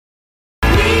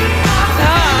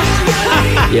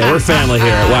Yeah, we're family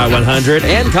here at Y100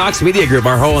 and Cox Media Group,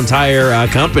 our whole entire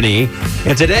company.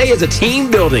 And today is a team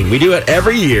building. We do it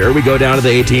every year. We go down to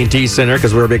the AT&T Center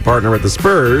because we're a big partner with the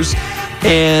Spurs,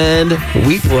 and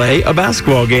we play a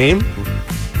basketball game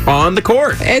on the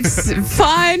court. It's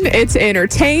fun. It's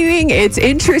entertaining. It's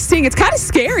interesting. It's kind of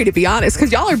scary, to be honest,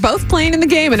 because y'all are both playing in the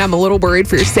game, and I'm a little worried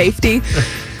for your safety.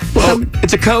 Well,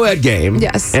 it's a co-ed game.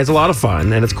 Yes. And it's a lot of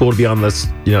fun, and it's cool to be on this,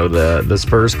 the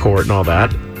Spurs court and all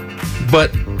that.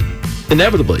 But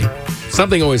inevitably,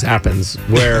 something always happens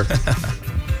where,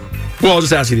 well, I'll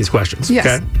just ask you these questions. Yes.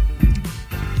 Okay?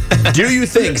 Do you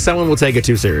think someone will take it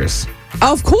too serious?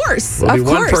 Of course. There'll be of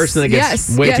one course. person that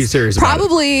gets way too serious about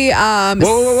Probably, it.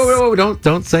 Whoa.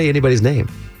 Don't say anybody's name.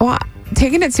 Well,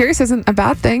 taking it serious isn't a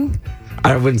bad thing.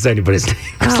 I wouldn't say anybody's name.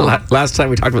 Last time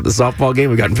we talked about the softball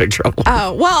game, we got in big trouble.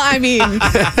 Oh, well, I mean,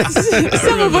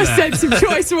 some of us said some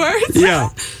choice words. Yeah.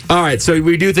 All right, so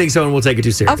we do think someone will take it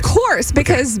too serious. Of course,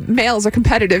 because males are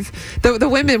competitive. The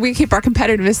women, we keep our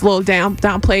competitiveness a little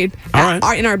downplayed. All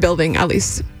right. In our building, at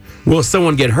least. Will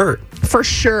someone get hurt? For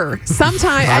sure.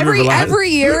 Sometime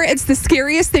every year, it's the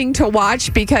scariest thing to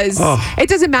watch because it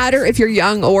doesn't matter if you're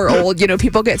young or old.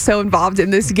 People get so involved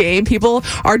in this game. People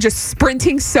are just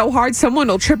sprinting so hard. Someone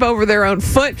will trip over their own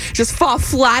foot, just fall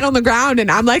flat on the ground,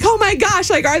 and I'm like, oh my gosh,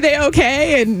 like, are they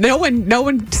okay? And no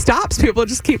one stops. People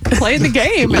just keep playing the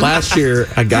game. Last year,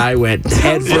 a guy went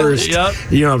head first. Yep.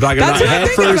 You know what I'm talking about? Head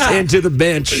first into the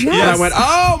bench. Yes. And I went,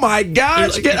 oh my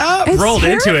gosh, get up. It's rolled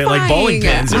into it like bowling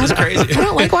terrifying. pins. It was crazy. I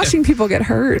don't like watching people get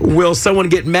hurt. Will someone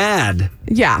get mad?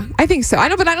 Yeah, I think so.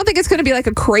 But I don't think it's going to be like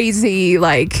a crazy,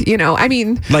 like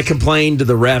complain to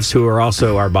the refs who are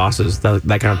also our bosses, that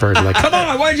kind of person. Like, come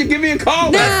on, why did you give me a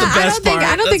call? Nah, That's the best part.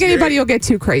 I don't think anybody will get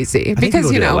too crazy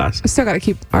because, we still got to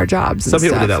keep our jobs. Some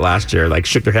people did that last year, like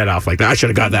shook their head off like, I should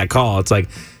have got that call. It's like,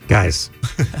 guys,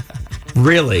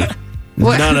 really?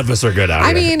 None of us are good out here.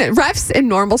 I mean, refs in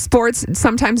normal sports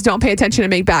sometimes don't pay attention and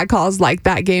make bad calls, like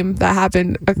that game that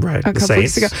happened a couple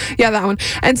weeks ago. Yeah, that one.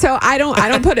 And so I don't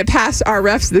put it past our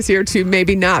refs this year to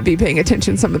maybe not be paying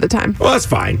attention some of the time. Well, that's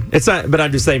fine. It's not, but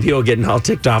I'm just saying people getting all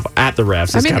ticked off at the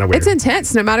refs is kind of weird. It's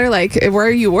intense. No matter like where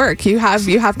you work, you have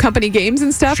company games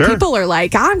and stuff. Sure. People are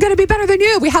like, I'm going to be better than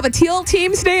you. We have a teal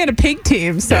team today and a pink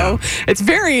team, so it's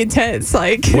very intense.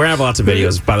 Like, we're gonna have lots of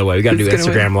videos, by the way. We got to do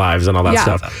Instagram lives and all that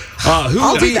stuff.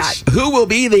 I'll do that. Who will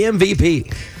be the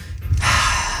MVP?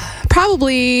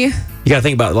 Probably. You got to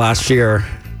think about last year.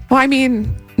 Well, I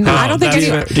mean, no, I don't think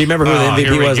anyone. Do you remember who the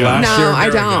MVP was last year? No, I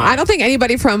don't. I don't think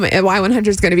anybody from Y100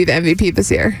 is going to be the MVP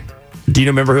this year. Do you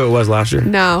remember who it was last year?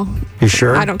 No. You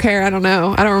sure? I don't care. I don't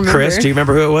know. I don't remember. Chris, do you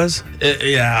remember who it was?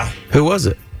 Yeah. Who was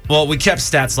it? Well, we kept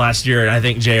stats last year, and I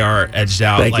think JR edged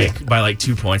out by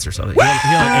 2 points or something. He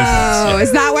had 8 points.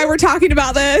 Is that why we're talking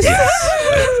about this?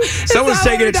 Someone's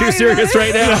taking it too serious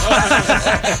right now.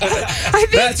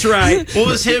 That's right. Well, it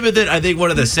was him, and then I think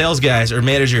one of the sales guys or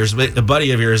managers, a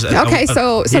buddy of yours. Okay,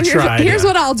 so here's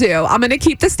what I'll do. I'm going to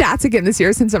keep the stats again this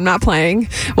year since I'm not playing.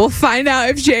 We'll find out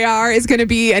if JR is going to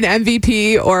be an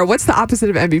MVP or what's the opposite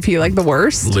of MVP, like the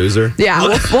worst? Loser. Yeah,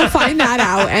 we'll find that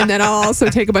out, and then I'll also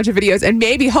take a bunch of videos, and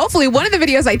maybe, hopefully, one of the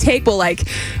videos I take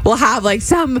will have like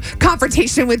some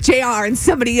confrontation with JR and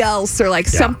somebody else or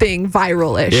something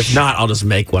viral-ish. If not, I'll just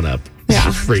make one up.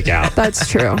 Yeah. Freak out. That's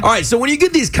true. All right, so when you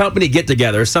get these company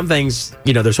get-togethers, some things,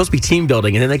 they're supposed to be team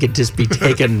building, and then they could just be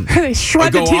taken they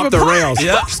shred go the team off apart. the rails.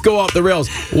 Yep. Just go off the rails.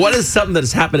 What is something that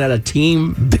has happened at a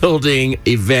team-building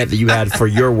event that you had for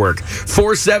your work?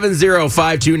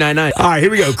 470-5299. All right,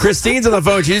 here we go. Christine's on the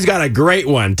phone. She's got a great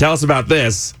one. Tell us about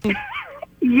this.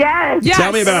 Yes.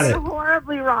 Tell me about it.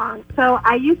 Horribly wrong. So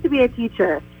I used to be a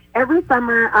teacher. Every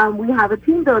summer, we have a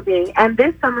team building, and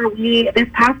this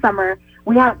past summer,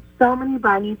 we had so many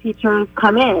brand new teachers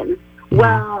come in.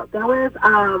 Well, there was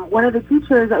one of the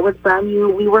teachers that was brand new.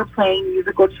 We were playing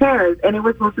musical chairs, and it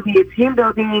was supposed to be a team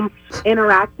building,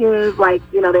 interactive.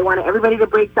 They wanted everybody to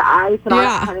break the ice and all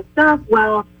that kind of stuff.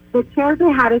 Well, the chairs they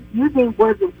had us using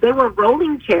they were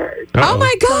rolling chairs. Uh-oh. Oh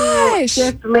my gosh!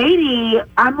 So this lady,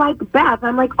 I'm like, Beth,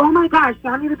 oh my gosh,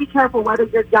 y'all need to be careful whether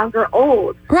you're young or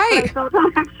old. Right. But I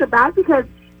felt extra bad because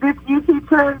this new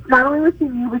teacher, not only was she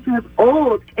new, but she was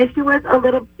old, and she was a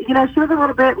little, she was a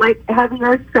little bit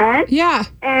heavier set. Yeah.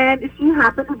 And she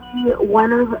happened to be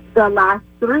one of the last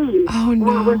three. Oh no!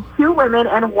 Well, it was 2 women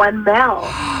and 1 male.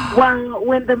 Well,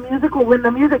 when the music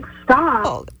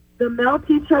stopped. The male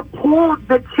teacher pulled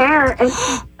the chair and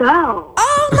she fell.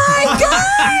 Oh my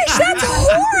gosh, that's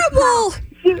horrible.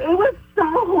 It was so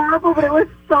horrible, but it was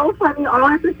so funny all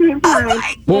at the same time.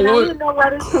 I didn't know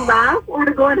whether to laugh or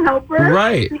to go and help her.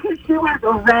 Right. Because she was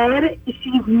red,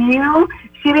 she's new,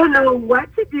 She didn't know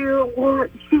what to do. Well,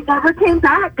 she never came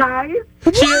back, guys.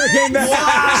 She never came back. Shut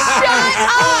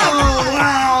up! Oh,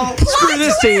 wow. Screw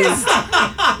this team.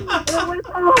 It was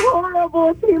a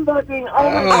horrible team building. Oh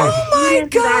my gosh. Oh We my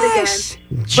didn't do that again. gosh!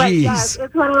 But yes, Jeez.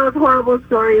 it's one of those horrible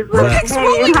stories. We're But, Picks hey,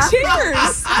 rolling it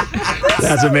happens. chairs.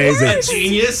 That's amazing.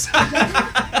 Genius.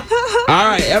 All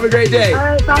right, have a great day. All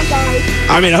right, bye, guys.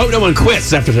 I mean, I hope no one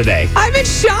quits after today. I'm in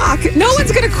shock. No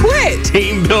one's gonna quit.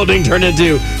 Team building turned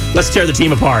into let's tear the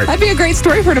team apart. That'd be a great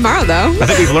story for tomorrow, though. I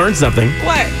think we've learned something.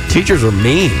 What? Teachers are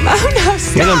mean. Oh no!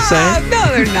 Stop. You know what I'm saying? No,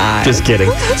 they're not. Just kidding.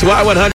 It's Y100.